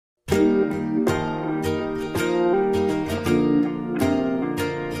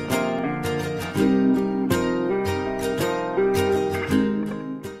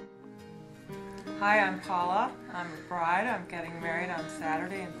bride. I'm getting married on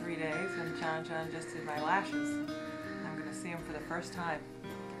Saturday in 3 days, and Jhon-Jhon just did my lashes. I'm going to see him for the first time.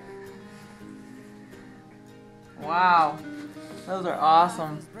 Wow, those are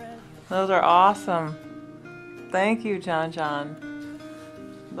awesome. Those are awesome. Thank you, Jhon-Jhon.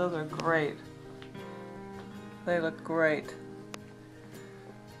 Those are great. They look great.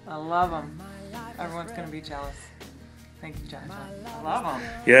 I love them. Everyone's going to be jealous. Thank you, Jhon-Jhon. I love them.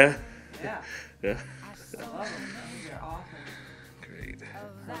 Yeah? Yeah. Yeah. I love them. They're awesome. Great.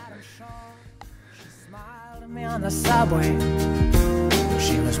 She smiled at me on the subway.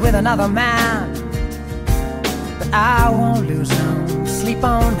 She was with another man. But I won't lose no sleep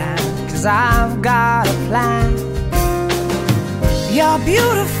on that, 'cause I've got a plan. You're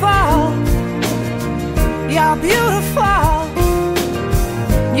beautiful. You're beautiful.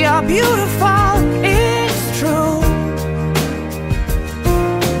 You're beautiful. It's true.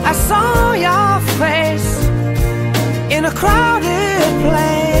 I saw your face in a crowded